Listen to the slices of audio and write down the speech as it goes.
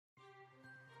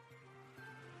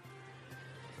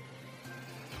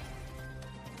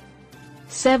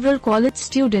Several college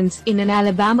students in an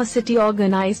Alabama city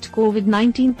organized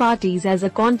COVID-19 parties as a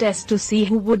contest to see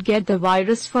who would get the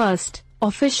virus first,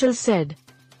 officials said.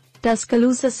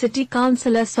 Tuscaloosa City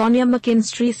Councilor Sonia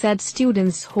McKinstry said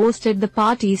students hosted the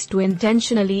parties to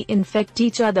intentionally infect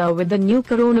each other with the new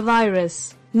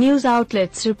coronavirus, news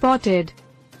outlets reported.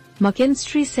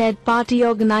 McKinstry said party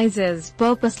organizers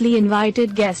purposely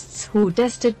invited guests who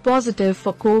tested positive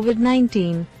for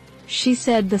COVID-19. She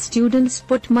said the students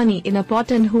put money in a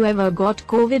pot and whoever got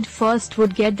COVID first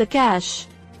would get the cash.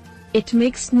 It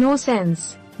makes no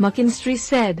sense, McKinstry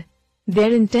said.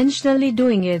 They're intentionally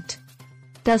doing it.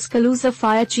 Tuscaloosa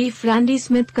Fire Chief Randy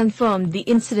Smith confirmed the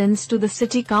incidents to the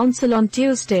City Council on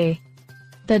Tuesday.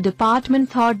 The department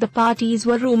thought the parties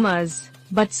were rumors,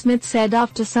 but Smith said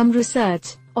after some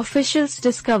research, officials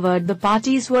discovered the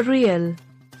parties were real.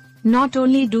 Not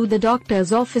only do the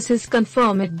doctors' offices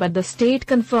confirm it but the state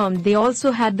confirmed they also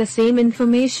had the same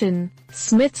information,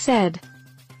 Smith said.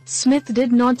 Smith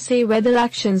did not say whether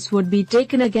actions would be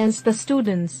taken against the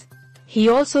students. He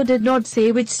also did not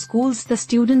say which schools the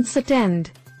students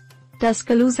attend.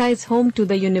 Tuscaloosa is home to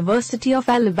the University of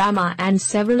Alabama and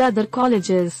several other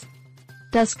colleges.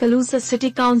 Tuscaloosa City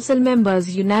Council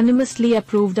members unanimously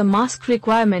approved a mask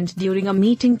requirement during a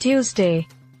meeting Tuesday.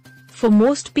 For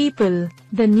most people,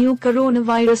 the new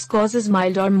coronavirus causes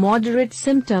mild or moderate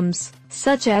symptoms,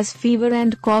 such as fever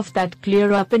and cough that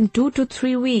clear up in 2 to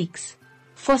 3 weeks.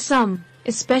 For some,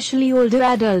 especially older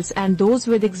adults and those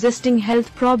with existing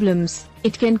health problems,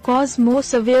 it can cause more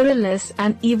severe illness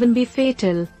and even be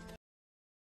fatal.